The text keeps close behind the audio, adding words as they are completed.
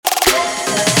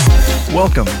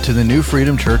Welcome to the New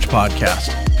Freedom Church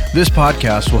podcast. This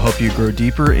podcast will help you grow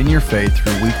deeper in your faith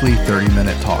through weekly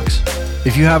 30-minute talks.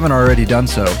 If you haven't already done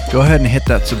so, go ahead and hit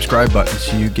that subscribe button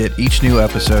so you get each new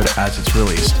episode as it's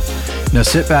released. Now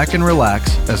sit back and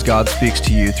relax as God speaks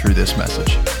to you through this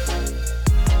message.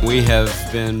 We have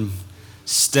been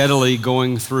steadily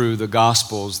going through the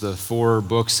Gospels, the 4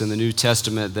 books in the New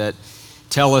Testament that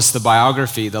tell us the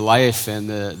biography, the life, and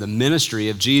the ministry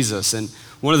of Jesus. And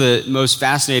one of the most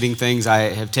fascinating things I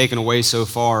have taken away so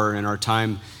far in our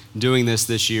time doing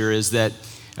this year is that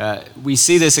we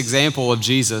see this example of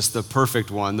Jesus, the perfect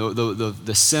one,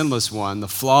 the sinless one, the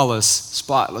flawless,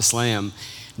 spotless Lamb,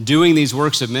 doing these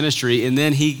works of ministry, and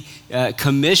then he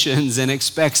commissions and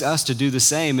expects us to do the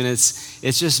same. And it's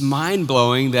just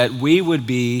mind-blowing that we would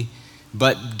be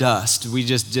but dust. We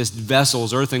just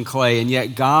vessels, earth and clay, and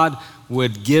yet God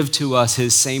would give to us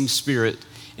his same Spirit,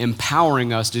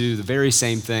 empowering us to do the very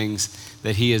same things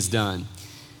that he has done.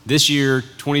 This year,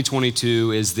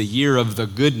 2022, is the year of the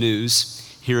good news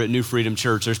here at New Freedom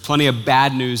Church. There's plenty of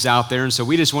bad news out there, and so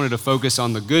we just wanted to focus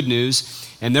on the good news,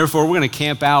 and therefore we're going to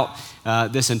camp out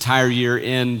this entire year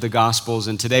in the Gospels,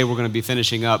 and today we're going to be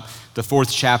finishing up the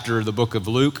 4th chapter of the book of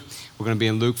Luke. We're going to be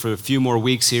in Luke for a few more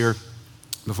weeks here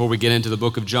before we get into the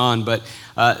book of John, but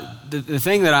the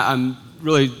thing that I'm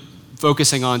really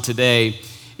focusing on today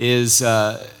is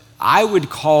I would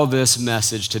call this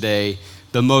message today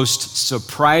the most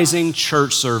surprising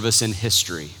church service in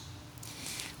history.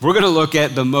 We're going to look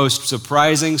at the most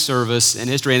surprising service in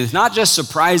history, and it's not just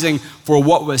surprising for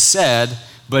what was said,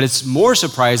 but it's more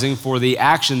surprising for the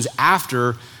actions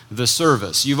after the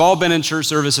service. You've all been in church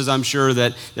services, I'm sure,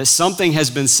 that something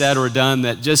has been said or done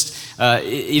that just it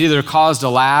either caused a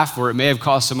laugh or it may have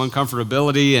caused some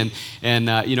uncomfortability. And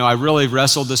I really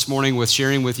wrestled this morning with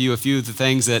sharing with you a few of the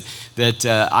things that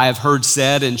I have heard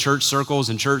said in church circles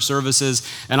and church services.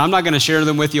 And I'm not going to share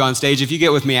them with you on stage. If you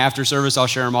get with me after service, I'll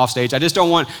share them off stage. I just don't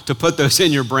want to put those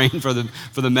in your brain for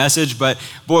the message. But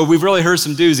boy, we've really heard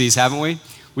some doozies, haven't we?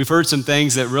 We've heard some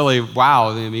things that really,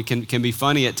 wow, I mean, can be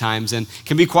funny at times and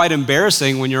can be quite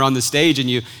embarrassing when you're on the stage and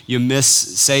you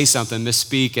say something,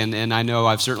 misspeak, and I know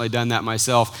I've certainly done that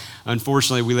myself.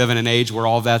 Unfortunately, we live in an age where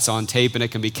all that's on tape and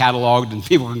it can be cataloged and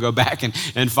people can go back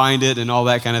and find it and all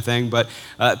that kind of thing. But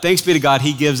thanks be to God,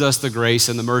 he gives us the grace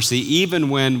and the mercy, even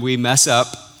when we mess up,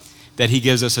 that he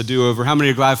gives us a do-over. How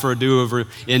many are glad for a do-over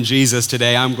in Jesus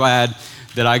today? I'm glad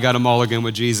that I got a mulligan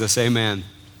with Jesus. Amen.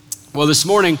 Well, this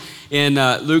morning in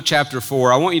Luke chapter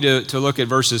 4, I want you to look at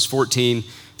verses 14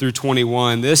 through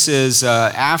 21. This is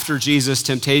after Jesus'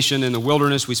 temptation in the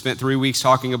wilderness. We spent 3 weeks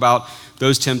talking about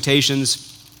those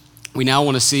temptations. We now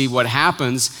want to see what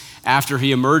happens after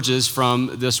he emerges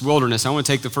from this wilderness. I want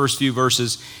to take the first few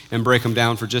verses and break them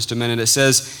down for just a minute. It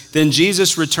says, "Then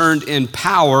Jesus returned in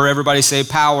power." Everybody say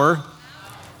power.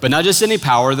 But not just any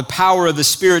power, the power of the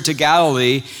Spirit to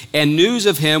Galilee, and news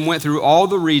of him went through all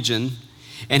the region.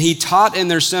 And he taught in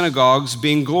their synagogues,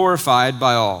 being glorified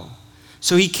by all.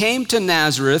 So he came to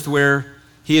Nazareth, where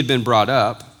he had been brought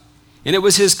up. And it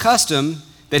was his custom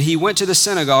that he went to the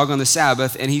synagogue on the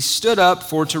Sabbath, and he stood up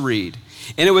for to read.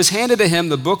 And it was handed to him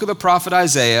the book of the prophet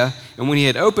Isaiah, and when he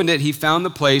had opened it, he found the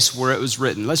place where it was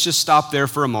written. Let's just stop there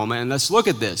for a moment, and let's look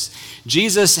at this.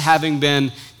 Jesus, having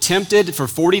been tempted for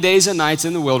 40 days and nights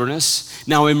in the wilderness,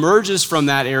 now emerges from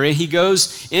that area. He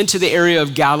goes into the area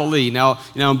of Galilee. Now,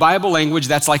 in Bible language,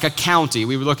 that's like a county.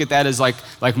 We would look at that as like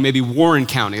maybe Warren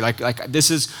County, like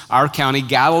this is our county,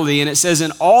 Galilee. And it says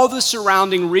in all the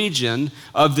surrounding region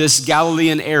of this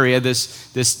Galilean area,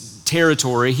 this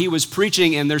territory, he was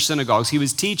preaching in their synagogues. He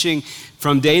was teaching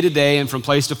from day to day and from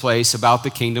place to place about the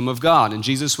kingdom of God. And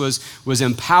Jesus was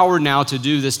empowered now to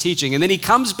do this teaching. And then he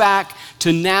comes back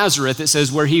to Nazareth, it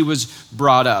says, where he was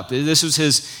brought up. This was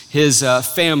his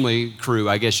family crew,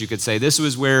 I guess you could say. This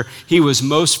was where he was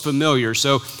most familiar.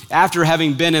 So after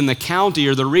having been in the county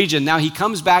or the region, now he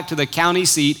comes back to the county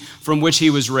seat from which he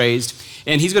was raised.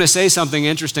 And he's going to say something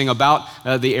interesting about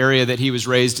the area that he was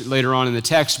raised later on in the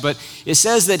text. But it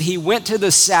says that he went to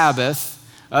the Sabbath.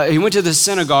 He went to the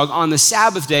synagogue on the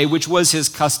Sabbath day, which was his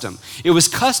custom. It was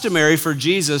customary for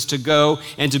Jesus to go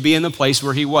and to be in the place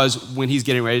where he was when he's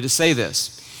getting ready to say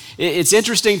this. It's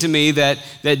interesting to me that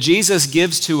Jesus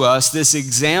gives to us this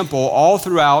example all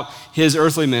throughout his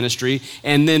earthly ministry,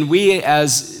 and then we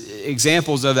as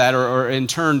examples of that, or in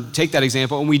turn take that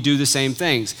example and we do the same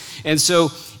things. And so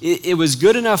it was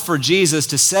good enough for Jesus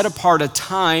to set apart a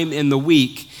time in the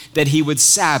week that he would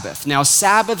Sabbath. Now,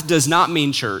 Sabbath does not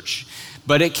mean church.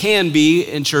 but it can be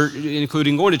in church,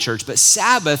 including going to church. But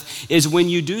Sabbath is when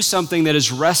you do something that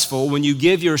is restful, when you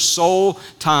give your soul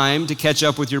time to catch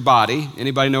up with your body.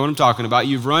 Anybody know what I'm talking about?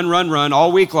 You've run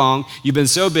all week long. You've been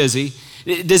so busy.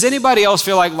 Does anybody else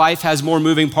feel like life has more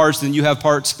moving parts than you have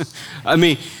parts? I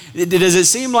mean, does it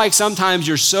seem like sometimes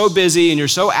you're so busy and you're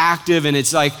so active and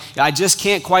it's like, I just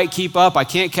can't quite keep up, I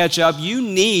can't catch up? You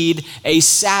need a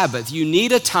Sabbath. You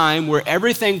need a time where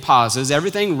everything pauses,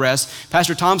 everything rests.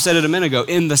 Pastor Tom said it a minute ago,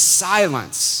 in the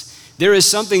silence. There is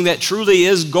something that truly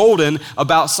is golden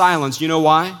about silence. You know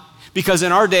why? Because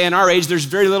in our day and our age, there's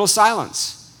very little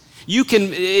silence. You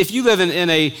can, if you live in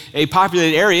a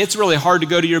populated area, it's really hard to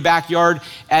go to your backyard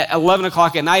at 11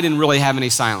 o'clock at night and really have any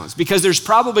silence, because there's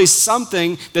probably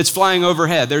something that's flying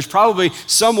overhead. There's probably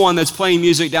someone that's playing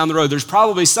music down the road. There's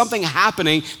probably something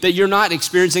happening that you're not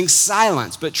experiencing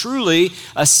silence. But truly,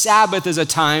 a Sabbath is a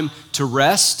time to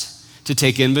rest, to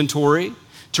take inventory,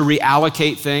 to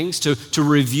reallocate things, to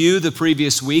review the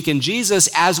previous week. And Jesus,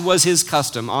 as was his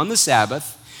custom on the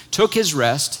Sabbath, took his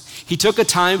rest. He took a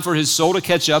time for his soul to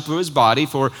catch up with his body,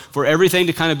 for everything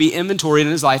to kind of be inventoried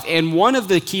in his life. And one of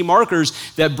the key markers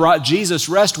that brought Jesus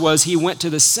rest was he went to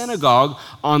the synagogue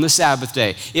on the Sabbath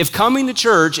day. If coming to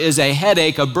church is a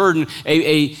headache, a burden,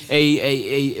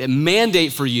 a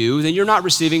mandate for you, then you're not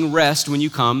receiving rest when you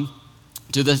come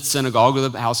to the synagogue or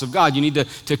the house of God. You need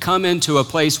to come into a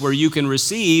place where you can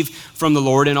receive from the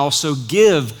Lord and also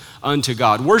give unto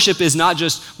God. Worship is not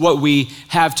just what we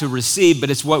have to receive, but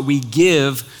it's what we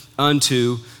give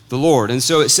unto the Lord. And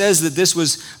so it says that this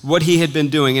was what he had been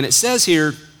doing. And it says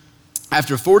here,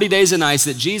 after 40 days and nights,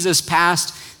 that Jesus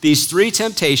passed these 3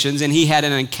 temptations, and he had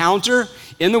an encounter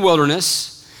in the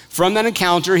wilderness. From that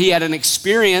encounter, he had an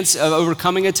experience of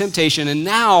overcoming a temptation. And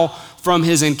now, from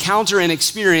his encounter and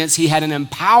experience, he had an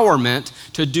empowerment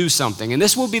to do something. And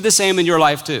this will be the same in your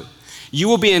life too. You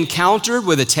will be encountered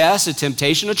with a test, a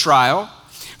temptation, a trial.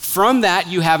 From that,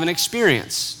 you have an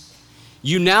experience.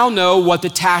 You now know what the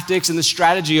tactics and the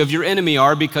strategy of your enemy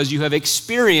are because you have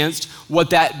experienced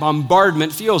what that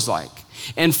bombardment feels like.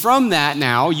 And from that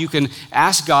now, you can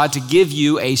ask God to give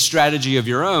you a strategy of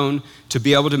your own to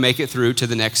be able to make it through to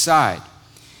the next side.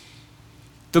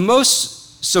 The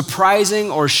most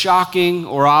surprising or shocking,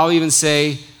 or I'll even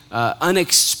say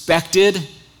unexpected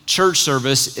church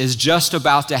service is just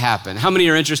about to happen. How many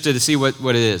are interested to see what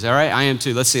it is? All right, I am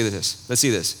too. Let's see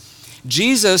this.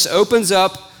 Jesus opens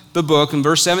up the book in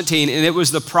verse 17, and it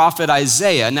was the prophet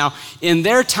Isaiah. Now, in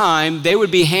their time, they would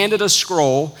be handed a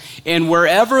scroll, and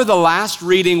wherever the last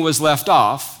reading was left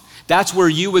off, that's where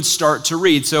you would start to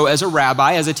read. So as a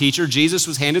rabbi, as a teacher, Jesus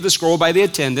was handed the scroll by the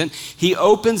attendant. He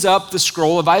opens up the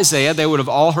scroll of Isaiah. They would have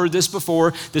all heard this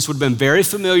before. This would have been very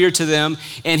familiar to them.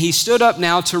 And he stood up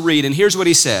now to read, and here's what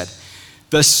he said.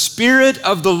 "The Spirit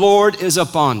of the Lord is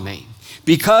upon me,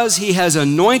 because he has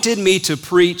anointed me to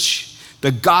preach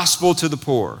the gospel to the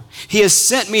poor. He has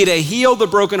sent me to heal the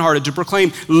brokenhearted, to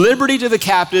proclaim liberty to the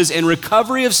captives and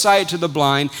recovery of sight to the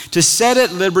blind, to set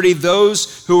at liberty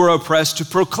those who are oppressed, to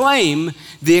proclaim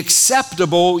the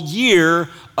acceptable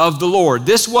year of the Lord."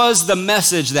 This was the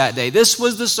message that day. This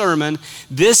was the sermon.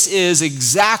 This is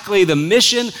exactly the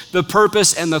mission, the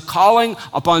purpose, and the calling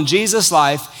upon Jesus'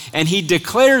 life, and he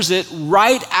declares it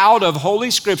right out of Holy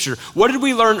Scripture. What did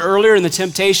we learn earlier in the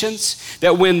temptations?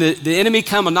 That when the enemy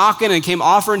came a-knocking and came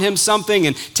offering him something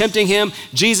and tempting him,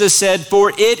 Jesus said,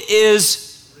 "For it is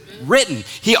written."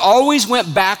 He always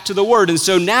went back to the word. And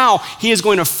so now he is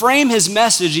going to frame his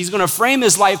message. He's going to frame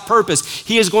his life purpose.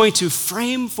 He is going to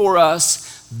frame for us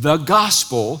the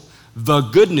gospel, the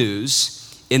good news,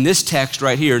 in this text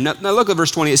right here. Now look at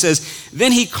verse 20. It says,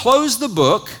 "Then he closed the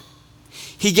book,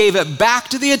 he gave it back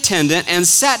to the attendant and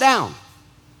sat down."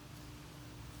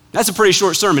 That's a pretty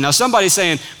short sermon. Now somebody's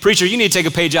saying, "Preacher, you need to take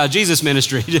a page out of Jesus'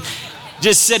 ministry.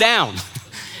 Just sit down.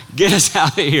 Get us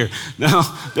out of here." No,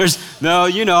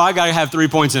 I got to have 3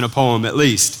 points in a poem at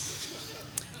least.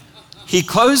 He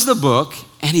closed the book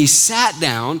and he sat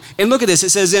down, and look at this.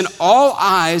 It says, "And all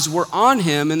eyes were on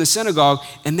him in the synagogue,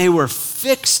 and they were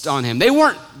fixed on him." They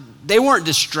weren't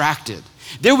distracted.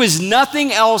 There was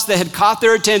nothing else that had caught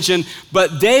their attention,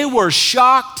 but they were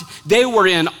shocked. They were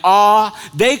in awe.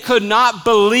 They could not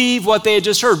believe what they had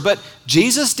just heard. But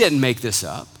Jesus didn't make this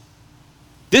up.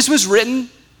 This was written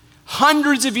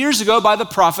hundreds of years ago by the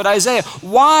prophet Isaiah.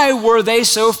 Why were they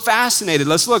so fascinated?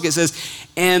 Let's look. It says,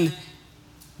 and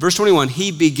verse 21,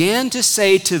 "He began to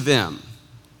say to them,"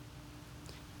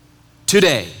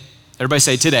 today, everybody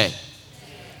say today,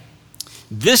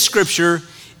 "This scripture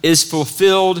is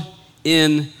fulfilled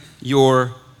in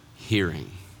your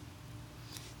hearing."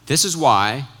 This is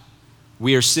why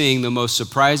we are seeing the most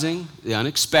surprising, the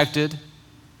unexpected,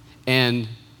 and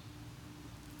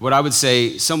what I would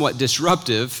say somewhat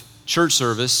disruptive church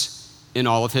service in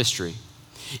all of history.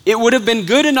 It would have been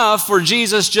good enough for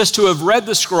Jesus just to have read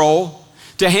the scroll,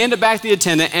 to hand it back to the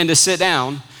attendant, and to sit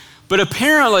down. But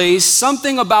apparently,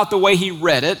 something about the way he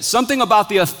read it, something about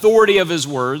the authority of his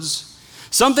words,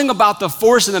 something about the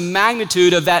force and the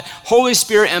magnitude of that Holy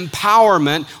Spirit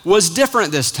empowerment was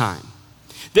different this time.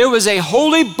 There was a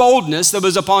holy boldness that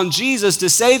was upon Jesus to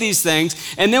say these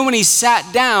things, and then when he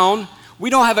sat down, we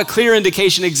don't have a clear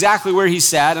indication exactly where he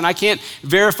sat, and I can't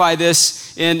verify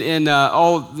this in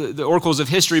all the oracles of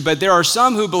history, but there are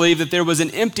some who believe that there was an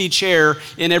empty chair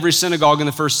in every synagogue in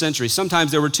the first century.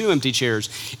 Sometimes there were 2 empty chairs.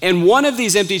 And one of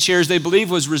these empty chairs they believe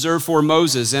was reserved for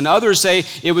Moses, and others say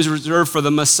it was reserved for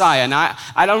the Messiah. And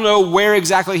I don't know where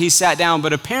exactly he sat down,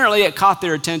 but apparently it caught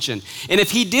their attention. And if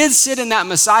he did sit in that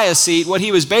Messiah seat, what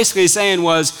he was basically saying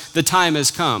was, the time has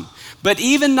come. But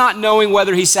even not knowing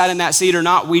whether he sat in that seat or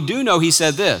not, we do know he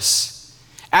said this.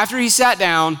 After he sat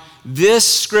down, this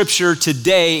scripture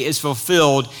today is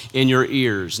fulfilled in your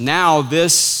ears. Now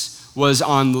this was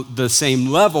on the same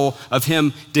level of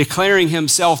him declaring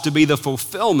himself to be the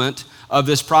fulfillment of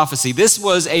this prophecy. This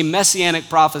was a messianic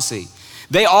prophecy.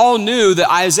 They all knew that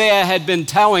Isaiah had been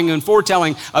telling and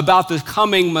foretelling about the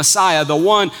coming Messiah, the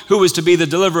one who was to be the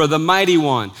deliverer, the mighty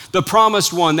one, the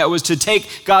promised one that was to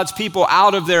take God's people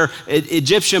out of their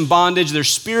Egyptian bondage, their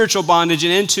spiritual bondage,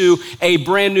 and into a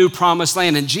brand new promised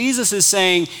land. And Jesus is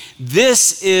saying,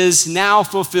 this is now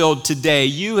fulfilled today.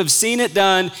 You have seen it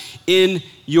done in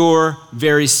your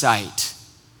very sight.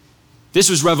 This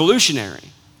was revolutionary.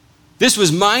 This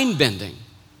was mind-bending.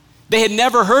 They had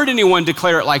never heard anyone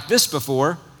declare it like this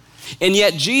before. And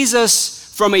yet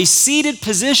Jesus, from a seated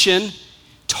position,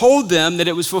 told them that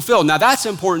it was fulfilled. Now that's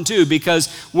important too, because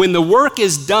when the work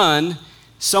is done,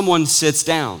 someone sits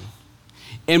down.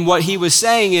 And what he was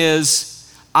saying is,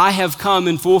 I have come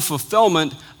in full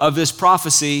fulfillment of this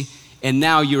prophecy, and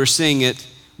now you are seeing it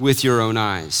with your own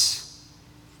eyes.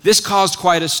 This caused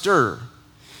quite a stir.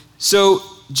 So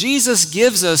Jesus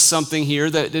gives us something here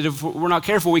that if we're not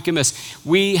careful, we can miss.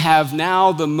 We have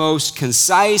now the most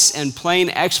concise and plain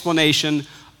explanation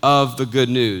of the good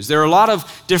news. There are a lot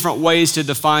of different ways to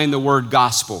define the word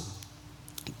gospel.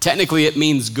 Technically, it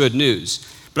means good news.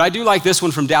 But I do like this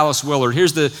one from Dallas Willard.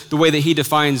 Here's the way that he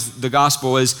defines the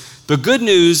gospel is the good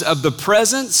news of the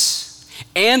presence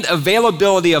and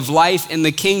availability of life in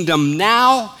the kingdom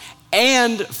now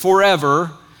and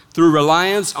forever through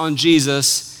reliance on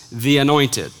Jesus, the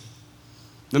anointed.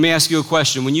 Let me ask you a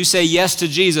question. When you say yes to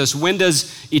Jesus, when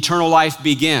does eternal life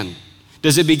begin?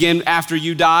 Does it begin after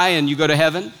you die and you go to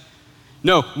heaven?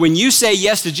 No, when you say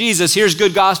yes to Jesus, here's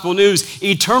good gospel news.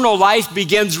 Eternal life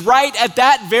begins right at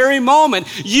that very moment.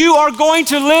 You are going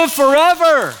to live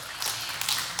forever.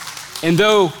 And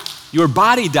though your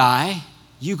body die,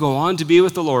 you go on to be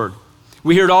with the Lord.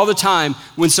 We hear it all the time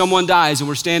when someone dies and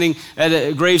we're standing at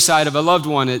a graveside of a loved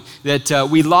one that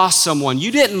we lost someone.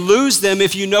 You didn't lose them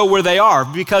if you know where they are,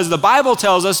 because the Bible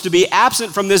tells us to be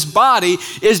absent from this body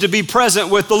is to be present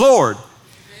with the Lord.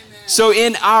 Amen. So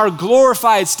in our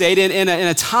glorified state, in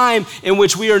a time in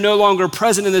which we are no longer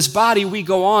present in this body, we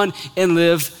go on and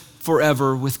live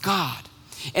forever with God.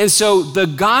 And so the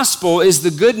gospel is the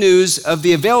good news of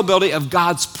the availability of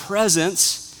God's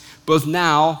presence, both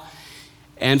now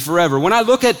and forever. When I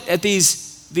look at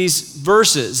these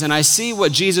verses and I see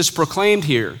what Jesus proclaimed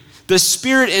here, the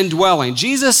Spirit indwelling,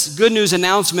 Jesus' good news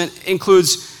announcement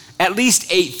includes at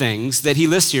least 8 things that he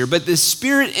lists here, but the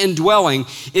Spirit indwelling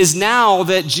is now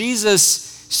that Jesus'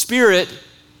 Spirit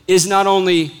is not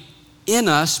only in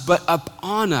us, but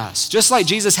upon us. Just like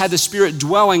Jesus had the Spirit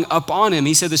dwelling upon him,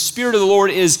 he said, the Spirit of the Lord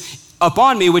is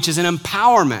upon me, which is an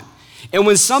empowerment. And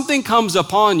when something comes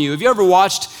upon you, have you ever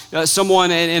watched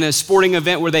someone in a sporting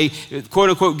event where they, quote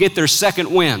unquote, get their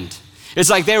second wind? It's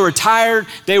like they were tired,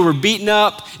 they were beaten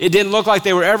up, it didn't look like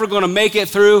they were ever going to make it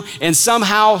through, and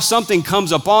somehow something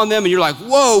comes upon them and you're like,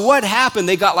 whoa, what happened?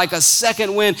 They got like a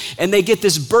second wind and they get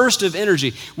this burst of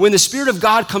energy. When the Spirit of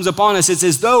God comes upon us, it's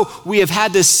as though we have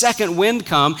had this second wind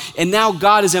come, and now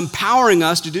God is empowering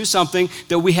us to do something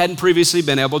that we hadn't previously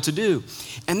been able to do.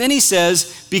 And then he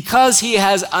says, because he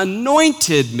has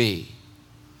anointed me.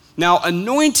 Now,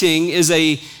 anointing is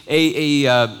I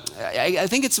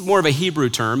think it's more of a Hebrew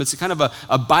term. It's kind of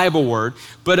a Bible word,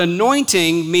 but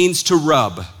anointing means to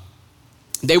rub.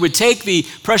 They would take the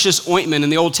precious ointment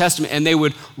in the Old Testament and they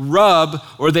would rub,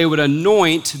 or they would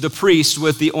anoint the priest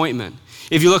with the ointment.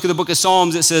 If you look at the book of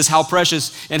Psalms, it says how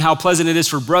precious and how pleasant it is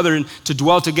for brethren to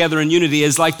dwell together in unity.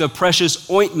 Is like the precious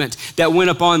ointment that went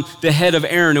upon the head of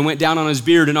Aaron and went down on his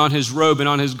beard and on his robe and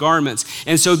on his garments.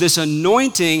 And so this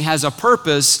anointing has a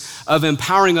purpose of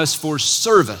empowering us for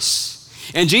service.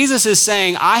 And Jesus is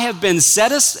saying, I have been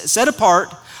set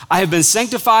apart, I have been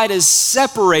sanctified as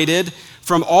separated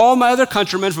from all my other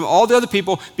countrymen, from all the other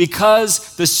people,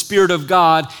 because the Spirit of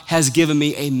God has given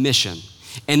me a mission.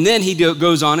 And then he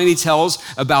goes on and he tells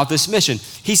about this mission.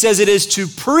 He says it is to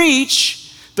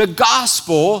preach the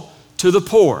gospel to the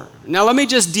poor. Now let me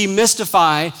just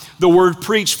demystify the word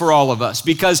preach for all of us,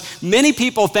 because many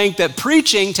people think that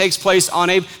preaching takes place on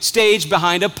a stage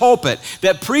behind a pulpit,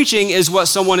 that preaching is what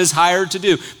someone is hired to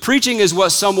do. Preaching is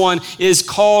what someone is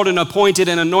called and appointed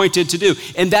and anointed to do.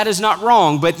 And that is not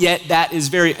wrong, but yet that is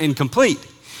very incomplete,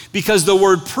 because the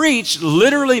word preach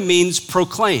literally means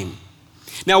proclaim.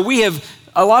 Now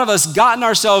a lot of us gotten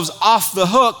ourselves off the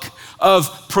hook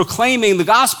of proclaiming the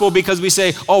gospel because we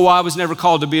say, oh, well, I was never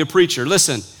called to be a preacher.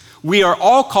 Listen, we are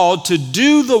all called to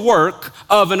do the work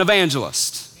of an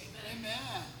evangelist. Amen.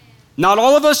 Not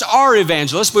all of us are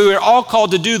evangelists, but we are all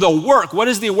called to do the work. What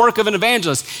is the work of an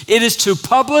evangelist? It is to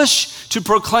publish, to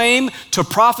proclaim, to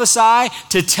prophesy,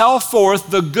 to tell forth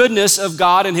the goodness of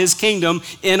God and his kingdom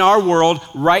in our world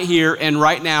right here and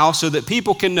right now, so that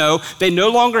people can know they no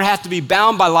longer have to be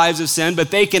bound by lives of sin, but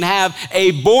they can have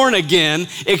a born again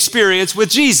experience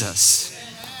with Jesus.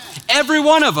 Amen. Every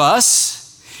one of us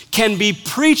can be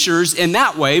preachers in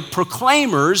that way,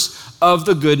 proclaimers of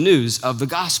the good news of the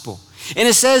gospel. And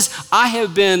it says, I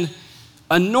have been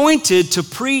anointed to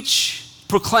preach,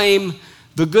 proclaim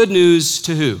the good news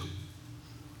to who?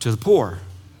 To the poor.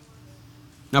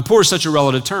 Now, poor is such a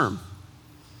relative term,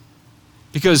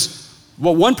 because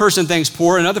what one person thinks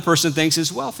poor, another person thinks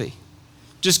is wealthy.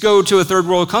 Just go to a third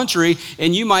world country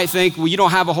and you might think, well, you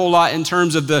don't have a whole lot in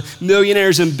terms of the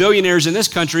millionaires and billionaires in this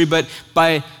country, but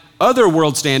by other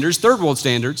world standards, third world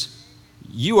standards,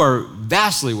 you are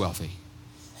vastly wealthy.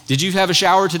 Did you have a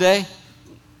shower today?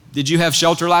 Did you have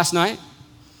shelter last night?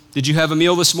 Did you have a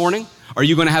meal this morning? Are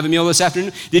you going to have a meal this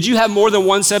afternoon? Did you have more than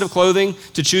one set of clothing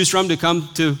to choose from to come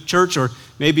to church? Or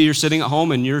maybe you're sitting at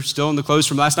home and you're still in the clothes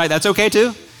from last night. That's okay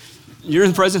too. You're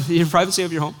in the privacy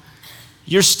of your home.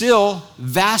 You're still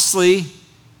vastly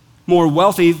more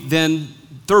wealthy than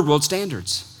third world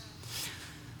standards.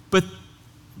 But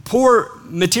poor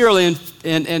materially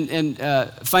and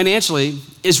financially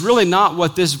is really not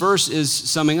what this verse is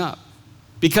summing up.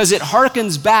 Because it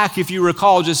harkens back, if you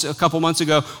recall, just a couple months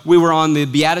ago, we were on the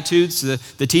Beatitudes,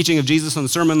 the teaching of Jesus on the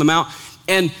Sermon on the Mount,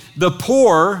 and the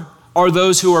poor are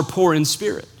those who are poor in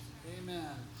spirit. Amen.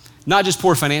 Not just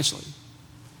poor financially.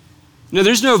 Now,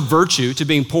 there's no virtue to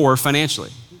being poor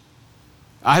financially.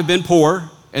 I have been poor,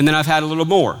 and then I've had a little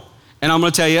more. And I'm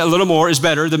going to tell you, a little more is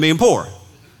better than being poor.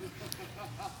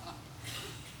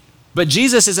 But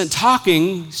Jesus isn't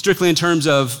talking strictly in terms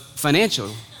of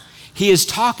financial. He is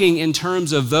talking in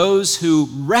terms of those who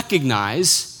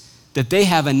recognize that they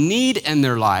have a need in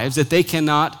their lives that they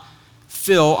cannot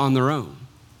fill on their own.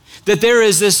 That there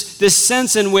is this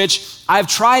sense in which I've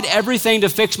tried everything to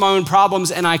fix my own problems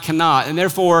and I cannot, and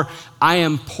therefore I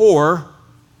am poor,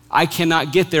 I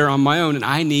cannot get there on my own, and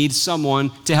I need someone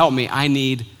to help me. I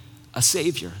need a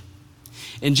Savior.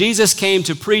 And Jesus came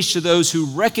to preach to those who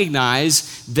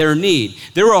recognize their need.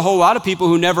 There were a whole lot of people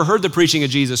who never heard the preaching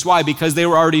of Jesus. Why? Because they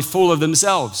were already full of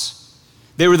themselves.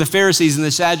 They were the Pharisees and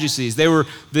the Sadducees. They were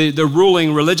the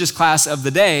ruling religious class of the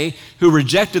day who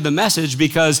rejected the message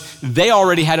because they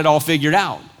already had it all figured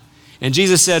out. And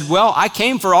Jesus said, well, I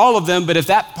came for all of them, but if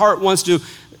that part wants to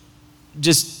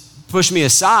just push me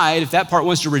aside, if that part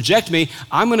wants to reject me,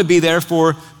 I'm going to be there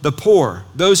for the poor,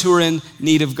 those who are in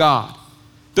need of God.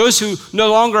 Those who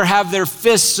no longer have their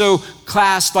fists so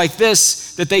clasped like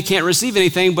this that they can't receive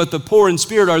anything, but the poor in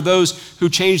spirit are those who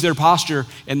change their posture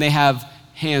and they have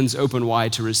hands open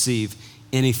wide to receive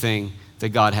anything that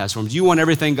God has for them. Do you want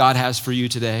everything God has for you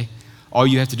today? All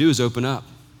you have to do is open up.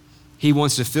 He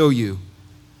wants to fill you.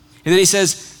 And then he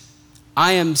says,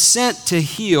 I am sent to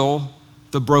heal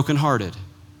the brokenhearted.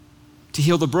 To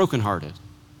heal the brokenhearted.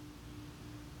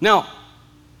 Now,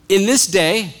 in this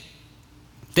day,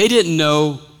 they didn't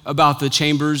know about the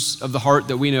chambers of the heart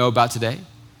that we know about today.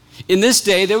 In this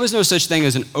day, there was no such thing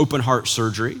as an open heart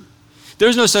surgery.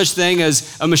 There's no such thing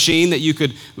as a machine that you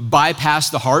could bypass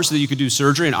the heart so that you could do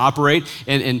surgery and operate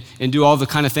and do all the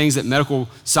kind of things that medical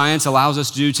science allows us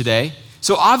to do today.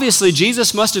 So obviously,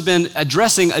 Jesus must have been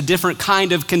addressing a different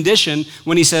kind of condition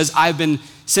when he says, I've been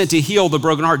sent to heal the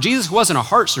broken heart. Jesus wasn't a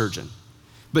heart surgeon,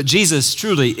 but Jesus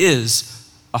truly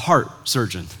is a heart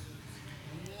surgeon.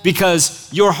 Because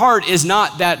your heart is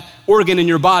not that organ in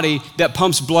your body that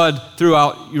pumps blood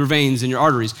throughout your veins and your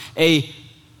arteries. A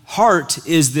heart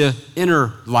is the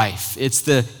inner life. It's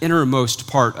the innermost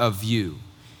part of you.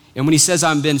 And when he says,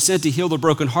 I've been sent to heal the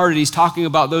brokenhearted, he's talking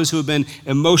about those who have been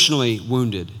emotionally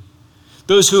wounded,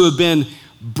 those who have been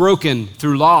broken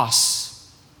through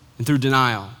loss and through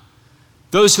denial,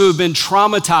 those who have been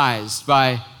traumatized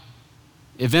by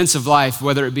events of life,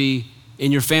 whether it be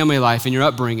in your family life, in your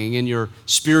upbringing, in your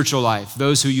spiritual life.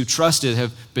 Those who you trusted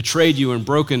have betrayed you and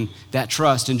broken that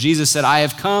trust. And Jesus said, I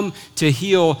have come to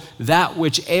heal that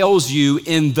which ails you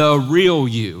in the real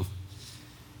you,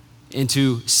 and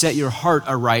to set your heart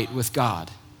aright with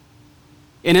God.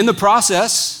 And in the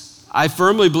process, I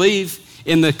firmly believe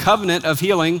in the covenant of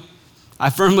healing. I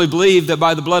firmly believe that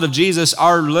by the blood of Jesus,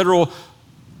 our literal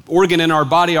organ in our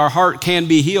body, our heart, can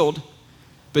be healed.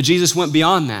 But Jesus went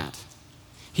beyond that.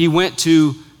 He went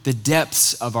to the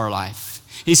depths of our life.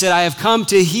 He said, I have come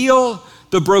to heal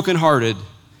the brokenhearted,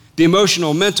 the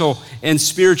emotional, mental, and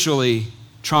spiritually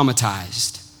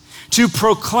traumatized, to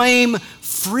proclaim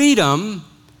freedom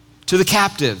to the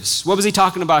captives. What was he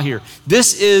talking about here?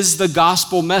 This is the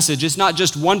gospel message. It's not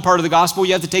just one part of the gospel.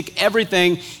 You have to take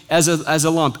everything as a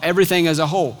lump, everything as a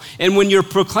whole. And when you're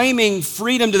proclaiming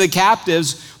freedom to the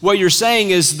captives, what you're saying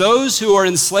is those who are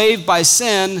enslaved by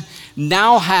sin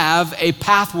now have a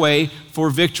pathway for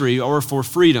victory or for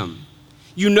freedom.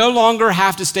 You no longer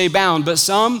have to stay bound, but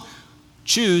some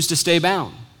choose to stay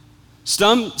bound.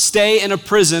 Some stay in a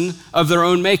prison of their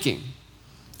own making.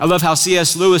 I love how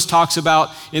C.S. Lewis talks about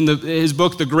in his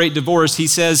book, The Great Divorce. He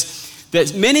says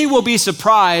that many will be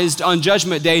surprised on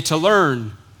Judgment Day to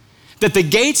learn that the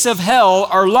gates of hell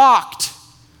are locked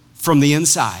from the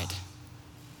inside.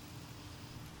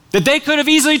 That they could have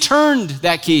easily turned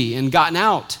that key and gotten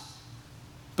out,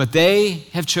 but they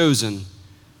have chosen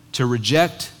to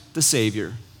reject the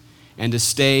Savior and to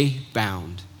stay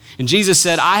bound. And Jesus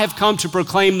said, I have come to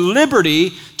proclaim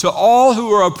liberty to all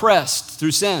who are oppressed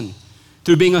through sin,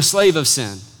 through being a slave of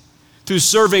sin, through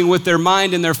serving with their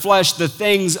mind and their flesh the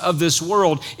things of this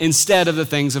world instead of the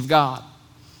things of God.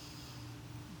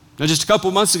 Now, just a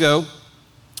couple months ago,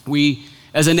 we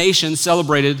as a nation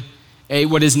celebrated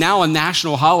what is now a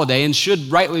national holiday and should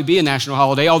rightly be a national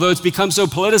holiday, although it's become so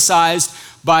politicized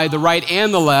by the right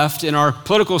and the left in our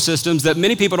political systems that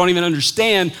many people don't even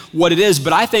understand what it is.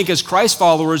 But I think as Christ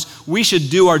followers, we should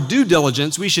do our due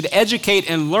diligence. We should educate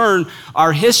and learn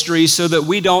our history so that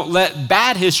we don't let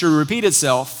bad history repeat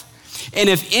itself. And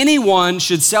if anyone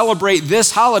should celebrate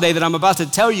this holiday that I'm about to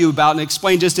tell you about and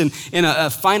explain just in a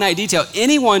finite detail,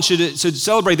 anyone should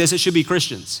celebrate this, it should be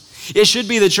Christians. It should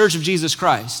be the Church of Jesus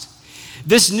Christ.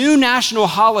 This new national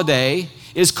holiday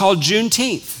is called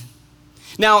Juneteenth.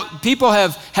 Now, people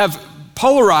have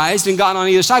polarized and gotten on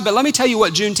either side, but let me tell you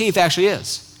what Juneteenth actually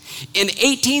is. In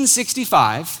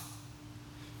 1865,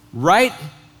 right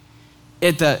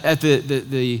at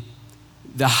the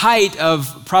height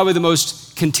of probably the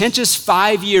most contentious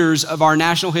 5 years of our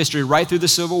national history, right through the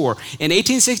Civil War, in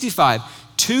 1865,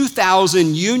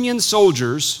 2,000 Union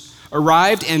soldiers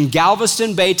arrived in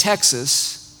Galveston Bay,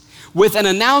 Texas, with an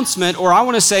announcement, or I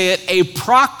want to say it, a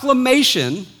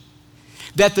proclamation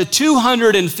that the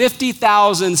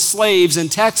 250,000 slaves in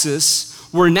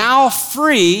Texas were now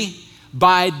free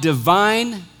by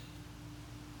divine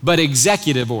but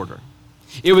executive order.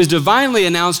 It was divinely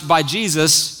announced by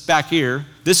Jesus back here.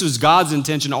 This was God's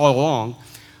intention all along,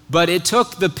 but it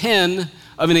took the pen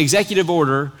of an executive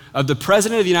order of the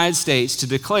President of the United States to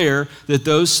declare that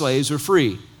those slaves were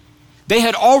free. They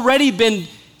had already been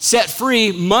set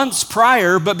free months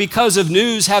prior, but because of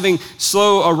news having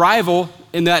slow arrival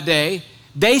in that day,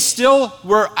 they still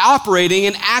were operating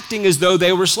and acting as though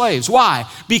they were slaves. Why?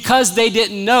 Because they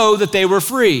didn't know that they were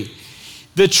free.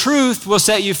 The truth will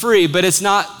set you free, but it's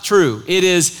not true. It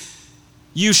is,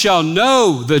 you shall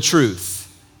know the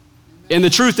truth, and the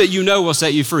truth that you know will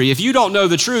set you free. If you don't know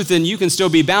the truth, then you can still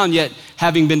be bound, yet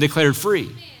having been declared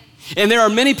free. And there are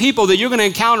many people that you're going to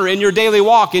encounter in your daily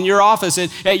walk, in your office,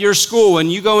 at your school,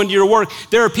 and you go into your work.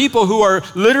 There are people who are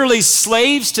literally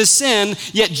slaves to sin,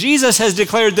 yet Jesus has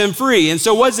declared them free. And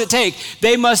so what does it take?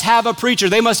 They must have a preacher.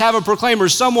 They must have a proclaimer.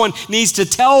 Someone needs to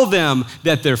tell them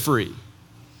that they're free.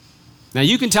 Now,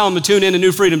 you can tell them to tune in to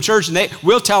New Freedom Church, and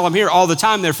we'll tell them here all the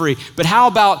time they're free. But how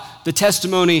about the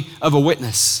testimony of a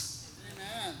witness?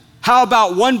 Amen. How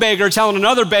about one beggar telling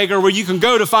another beggar where you can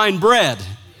go to find bread?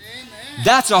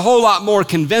 That's a whole lot more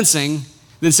convincing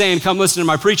than saying, come listen to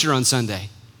my preacher on Sunday.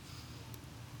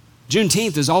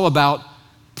 Juneteenth is all about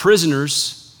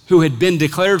prisoners who had been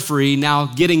declared free now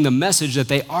getting the message that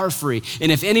they are free.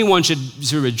 And if anyone should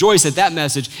rejoice at that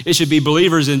message, it should be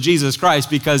believers in Jesus Christ,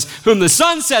 because whom the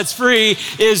Son sets free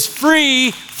is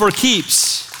free for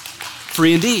keeps.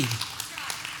 Free indeed.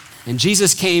 And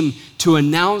Jesus came to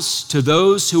announce to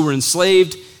those who were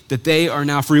enslaved that they are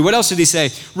now free. What else did he say?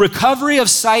 Recovery of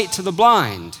sight to the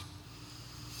blind.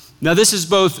 Now this is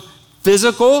both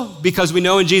physical, because we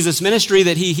know in Jesus' ministry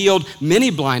that he healed many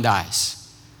blind eyes.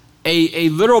 A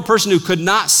literal person who could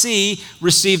not see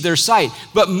received their sight.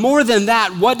 But more than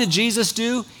that, what did Jesus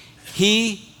do?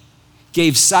 He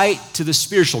gave sight to the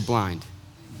spiritual blind.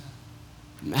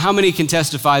 How many can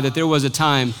testify that there was a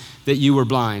time that you were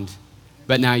blind,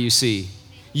 but now you see?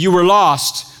 You were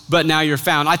lost, but now you're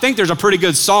found. I think there's a pretty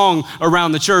good song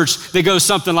around the church that goes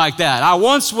something like that. I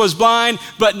once was blind,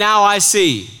 but now I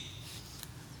see.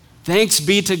 Thanks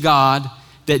be to God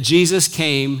that Jesus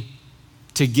came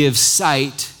to give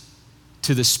sight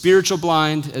to the spiritual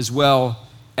blind as well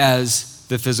as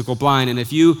the physical blind. And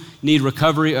if you need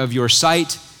recovery of your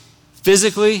sight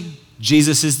physically,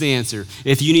 Jesus is the answer.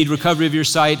 If you need recovery of your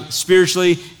sight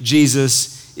spiritually,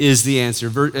 Jesus is the answer.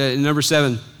 Number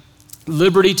 7,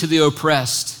 liberty to the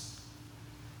oppressed.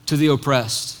 To the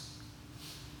oppressed.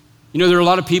 You know, there are a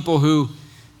lot of people who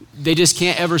they just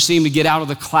can't ever seem to get out of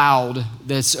the cloud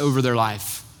that's over their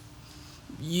life.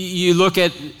 You look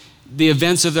at the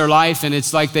events of their life and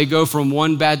it's like they go from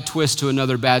one bad twist to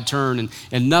another bad turn,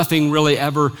 and nothing really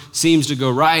ever seems to go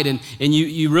right. And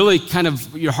you really kind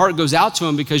of, your heart goes out to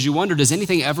them because you wonder, does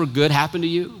anything ever good happen to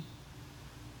you?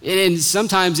 And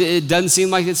sometimes it doesn't seem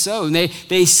like it's so. And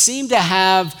they seem to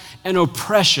have an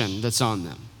oppression that's on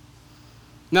them.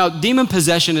 Now, demon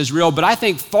possession is real, but I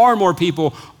think far more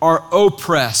people are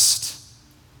oppressed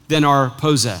than are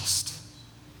possessed.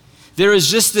 There is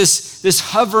just this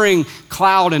hovering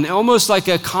cloud and almost like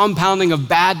a compounding of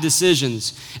bad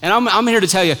decisions. And I'm here to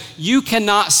tell you, you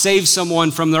cannot save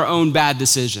someone from their own bad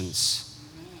decisions.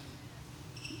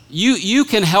 You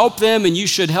can help them and you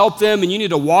should help them and you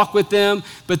need to walk with them,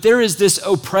 but there is this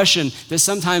oppression that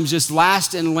sometimes just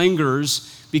lasts and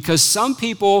lingers because some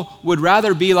people would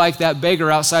rather be like that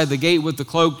beggar outside the gate with the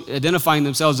cloak identifying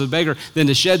themselves as a beggar than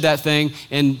to shed that thing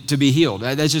and to be healed.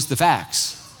 That's just the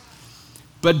facts.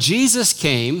 But Jesus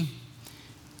came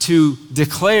to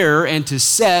declare and to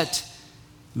set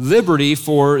liberty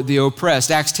for the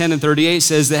oppressed. Acts 10:38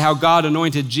 says that how God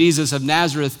anointed Jesus of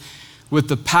Nazareth with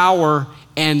the power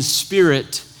and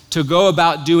spirit to go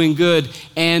about doing good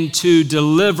and to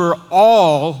deliver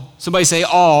all, somebody say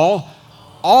all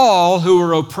who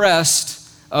were oppressed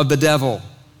of the devil.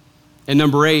 And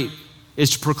number 8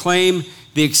 is to proclaim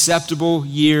the acceptable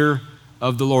year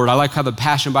of the Lord. I like how the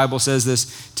Passion Bible says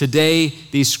this. Today,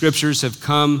 these scriptures have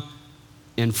come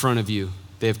in front of you.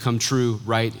 They have come true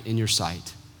right in your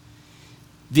sight.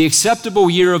 The acceptable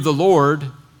year of the Lord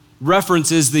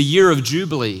references the year of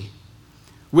Jubilee,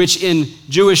 which in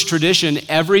Jewish tradition,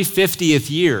 every 50th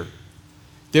year,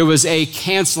 there was a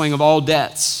canceling of all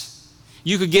debts.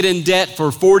 You could get in debt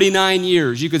for 49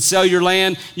 years. You could sell your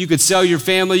land, you could sell your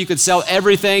family, you could sell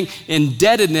everything in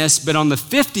indebtedness, but on the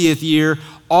 50th year,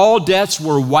 all debts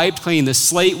were wiped clean. The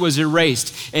slate was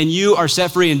erased, and you are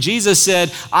set free. And Jesus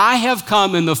said, I have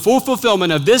come in the full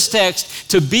fulfillment of this text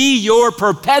to be your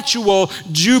perpetual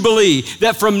jubilee,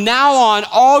 that from now on,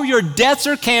 all your debts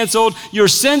are canceled, your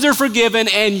sins are forgiven,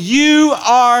 and you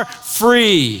are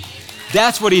free.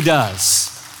 That's what he does.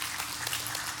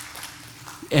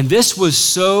 And this was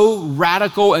so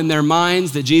radical in their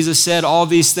minds that Jesus said all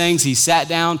these things. He sat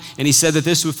down and he said that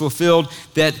this was fulfilled,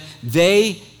 that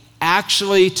they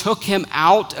actually took him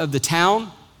out of the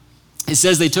town. It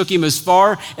says they took him as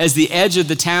far as the edge of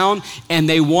the town and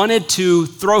they wanted to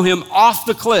throw him off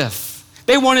the cliff.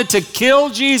 They wanted to kill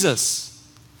Jesus.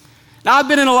 Now, I've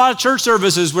been in a lot of church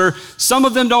services where some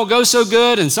of them don't go so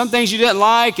good and some things you didn't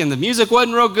like and the music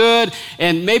wasn't real good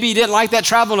and maybe you didn't like that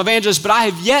traveling evangelist, but I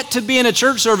have yet to be in a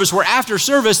church service where after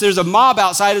service there's a mob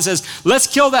outside that says, let's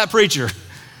kill that preacher.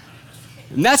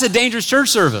 And that's a dangerous church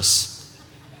service.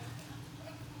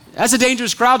 That's a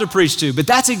dangerous crowd to preach to, but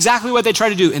that's exactly what they try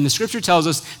to do. And the scripture tells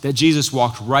us that Jesus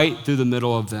walked right through the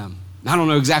middle of them. I don't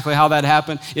know exactly how that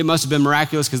happened. It must have been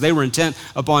miraculous because they were intent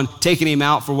upon taking him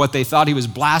out for what they thought he was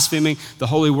blaspheming the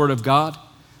holy word of God.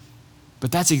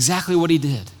 But that's exactly what he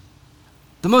did.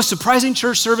 The most surprising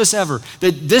church service ever,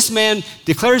 that this man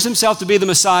declares himself to be the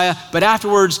Messiah, but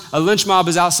afterwards a lynch mob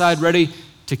is outside ready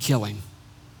to kill him.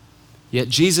 Yet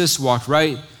Jesus walked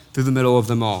right through the middle of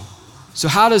them all. So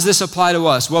how does this apply to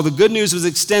us? Well, the good news was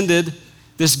extended,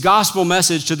 this gospel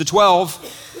message, to the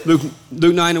 12. Luke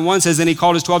 9:1 says, then he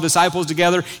called his 12 disciples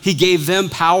together. He gave them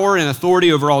power and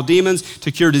authority over all demons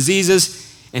to cure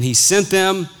diseases, and he sent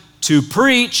them to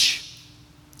preach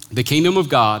the kingdom of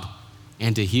God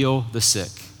and to heal the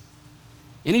sick.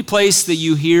 Any place that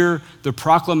you hear the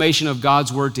proclamation of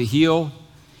God's word to heal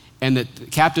and that the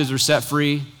captives are set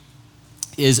free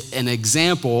is an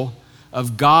example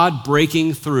of God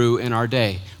breaking through in our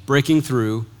day, breaking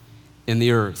through in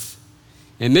the earth.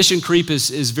 And mission creep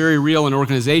is very real in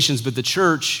organizations, but the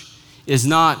church is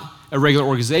not a regular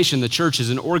organization. The church is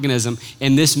an organism,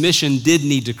 and this mission did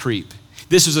need to creep.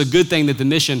 This was a good thing that the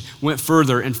mission went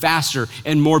further and faster,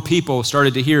 and more people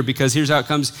started to hear, because here's how it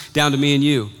comes down to me and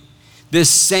you. This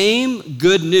same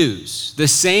good news,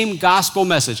 this same gospel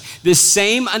message, this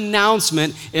same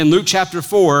announcement in Luke chapter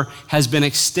 4 has been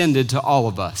extended to all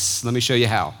of us. Let me show you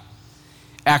how.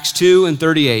 Acts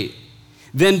 2:38.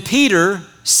 Then Peter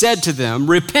said to them,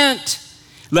 repent,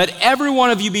 let every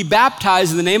one of you be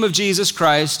baptized in the name of Jesus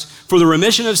Christ for the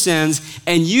remission of sins,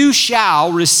 and you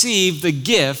shall receive the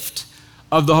gift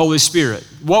of the Holy Spirit.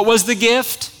 What was the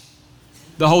gift?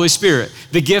 The Holy Spirit.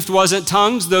 The gift wasn't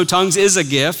tongues, though tongues is a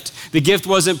gift. The gift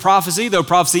wasn't prophecy, though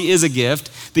prophecy is a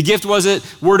gift. The gift wasn't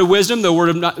word of wisdom, though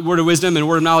word of wisdom and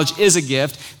word of knowledge is a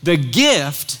gift. The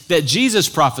gift that Jesus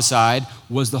prophesied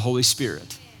was the Holy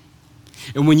Spirit.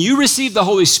 And when you receive the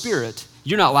Holy Spirit,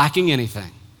 you're not lacking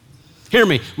anything. Hear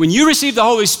me. When you receive the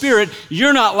Holy Spirit,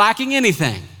 you're not lacking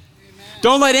anything.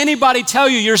 Don't let anybody tell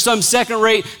you you're some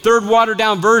second-rate, third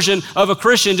watered-down version of a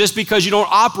Christian just because you don't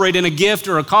operate in a gift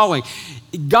or a calling.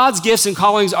 God's gifts and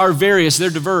callings are various.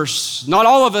 They're diverse. Not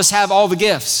all of us have all the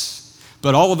gifts,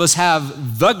 but all of us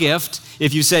have the gift.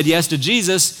 If you said yes to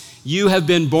Jesus, you have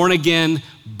been born again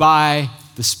by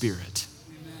the Spirit.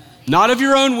 Not of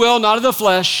your own will, not of the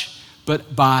flesh,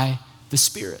 but by the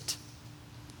Spirit.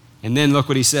 And then look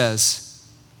what he says.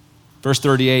 Verse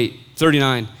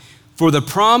 39. For the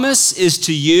promise is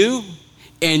to you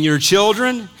and your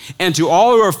children and to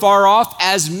all who are far off,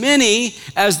 as many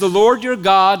as the Lord your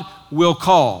God will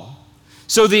call.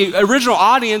 So the original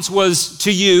audience was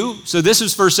to you. So this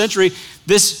was first century.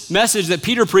 This message that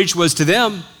Peter preached was to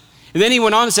them. And then he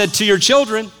went on and said, to your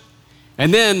children,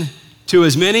 and then to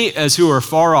as many as who are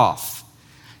far off.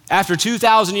 After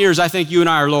 2,000 years, I think you and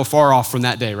I are a little far off from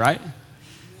that day, right?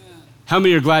 How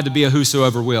many are glad to be a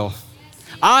whosoever will?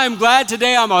 I'm glad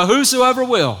today I'm a whosoever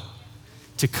will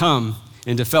to come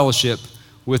into fellowship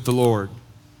with the Lord.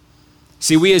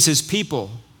 See, we as his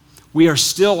people, we are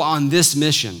still on this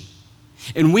mission.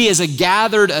 And we as a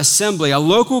gathered assembly, a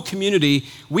local community,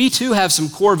 we too have some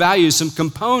core values, some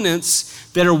components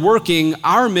that are working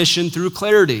our mission through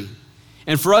clarity.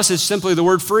 And for us, it's simply the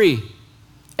word free,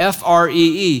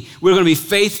 F-R-E-E. We're going to be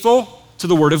faithful to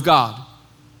the word of God.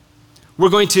 We're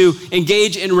going to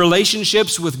engage in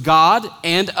relationships with God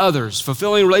and others,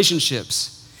 fulfilling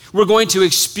relationships. We're going to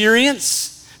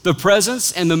experience the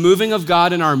presence and the moving of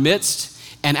God in our midst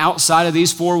and outside of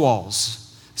these four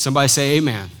walls. Somebody say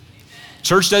amen. Amen.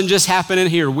 Church doesn't just happen in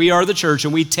here. We are the church,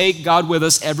 and we take God with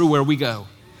us everywhere we go.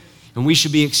 And we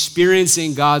should be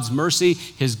experiencing God's mercy,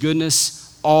 his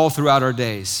goodness all throughout our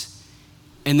days.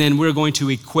 And then we're going to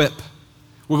equip.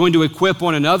 We're going to equip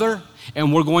one another,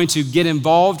 and we're going to get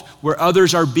involved where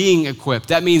others are being equipped.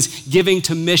 That means giving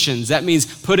to missions. That means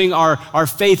putting our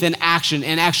faith in action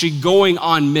and actually going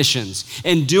on missions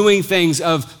and doing things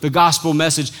of the gospel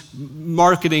message,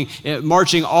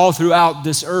 marching all throughout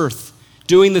this earth,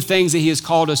 doing the things that he has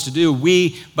called us to do.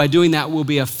 We, by doing that, will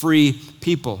be a free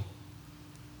people.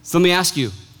 So let me ask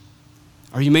you,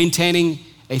 are you maintaining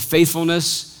a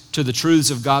faithfulness to the truths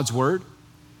of God's word?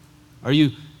 Are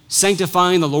you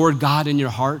sanctifying the Lord God in your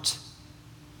heart?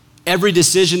 Every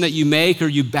decision that you make, are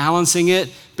you balancing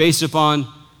it based upon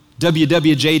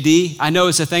WWJD? I know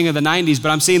it's a thing of the 90s, but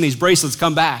I'm seeing these bracelets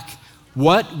come back.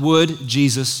 What would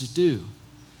Jesus do?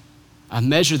 I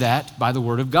measure that by the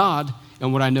word of God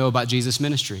and what I know about Jesus'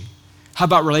 ministry. How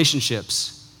about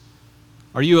relationships?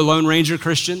 Are you a Lone Ranger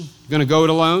Christian? Going to go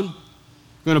it alone?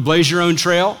 Going to blaze your own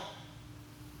trail?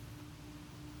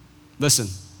 Listen,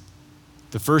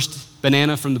 the first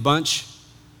banana from the bunch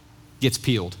gets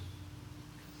peeled.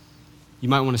 You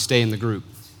might want to stay in the group.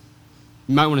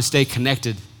 You might want to stay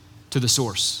connected to the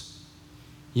source.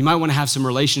 You might want to have some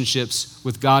relationships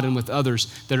with God and with others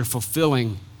that are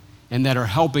fulfilling and that are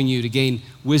helping you to gain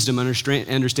wisdom,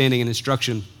 understanding, and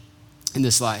instruction in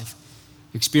this life.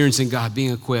 Experiencing God,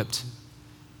 being equipped.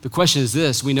 The question is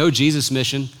this: we know Jesus'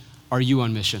 mission. Are you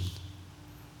on mission?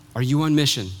 Are you on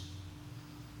mission?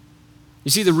 You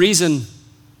see, the reason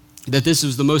that this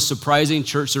was the most surprising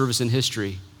church service in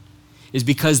history is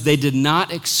because they did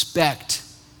not expect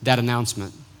that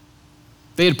announcement.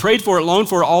 They had prayed for it, longed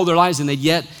for it all their lives, and they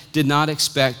yet did not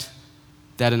expect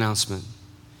that announcement.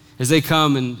 As they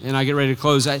come and I get ready to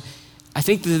close, I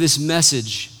think that this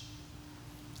message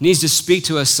needs to speak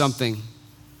to us something,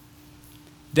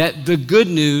 that the good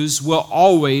news will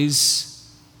always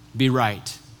be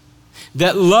right,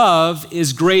 that love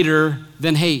is greater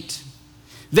than hate,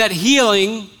 that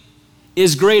healing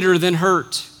is greater than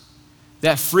hurt,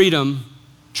 that freedom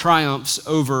triumphs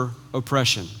over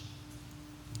oppression.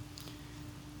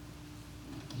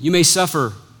 You may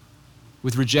suffer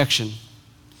with rejection.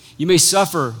 You may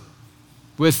suffer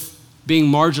with being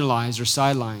marginalized or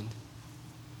sidelined.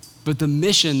 But the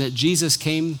mission that Jesus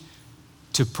came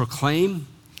to proclaim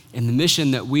and the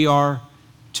mission that we are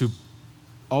to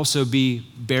also be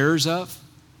bearers of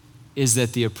is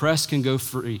that the oppressed can go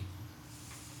free.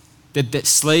 That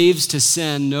slaves to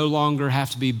sin no longer have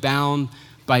to be bound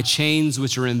by chains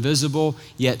which are invisible,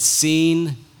 yet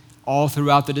seen all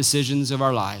throughout the decisions of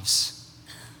our lives.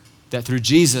 That through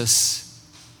Jesus,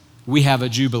 we have a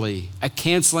jubilee, a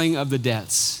canceling of the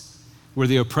debts where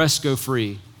the oppressed go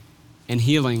free and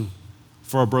healing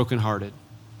for a brokenhearted.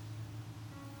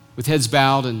 With heads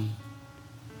bowed and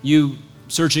you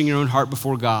searching your own heart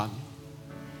before God,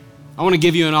 I want to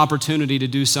give you an opportunity to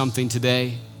do something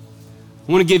today.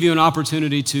 I want to give you an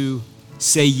opportunity to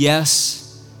say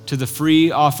yes to the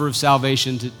free offer of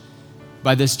salvation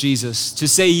by this Jesus, to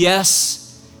say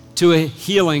yes to a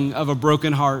healing of a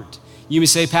broken heart. You may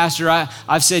say, Pastor,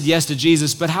 I've said yes to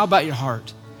Jesus, but how about your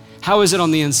heart? How is it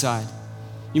on the inside?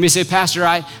 You may say, Pastor,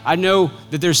 I know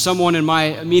that there's someone in my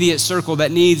immediate circle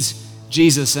that needs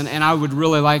Jesus, and I would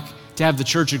really like to have the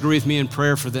church agree with me in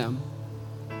prayer for them.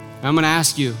 And I'm going to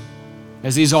ask you,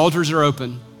 as these altars are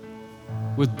open,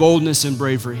 with boldness and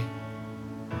bravery,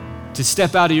 to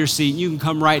step out of your seat. You can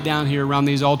come right down here around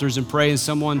these altars and pray,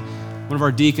 and one of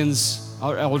our deacons,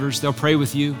 our elders, they'll pray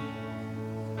with you.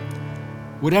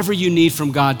 Whatever you need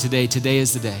from God today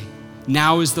is the day.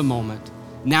 Now is the moment.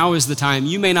 Now is the time.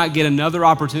 You may not get another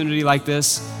opportunity like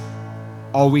this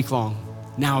all week long.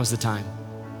 Now is the time.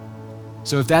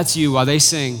 So if that's you, while they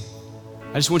sing,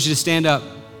 I just want you to stand up,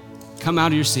 come out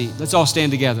of your seat. Let's all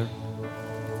stand together.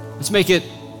 Let's make it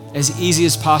as easy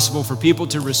as possible for people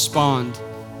to respond.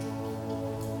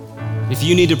 If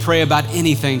you need to pray about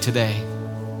anything today,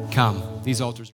 come. These altars.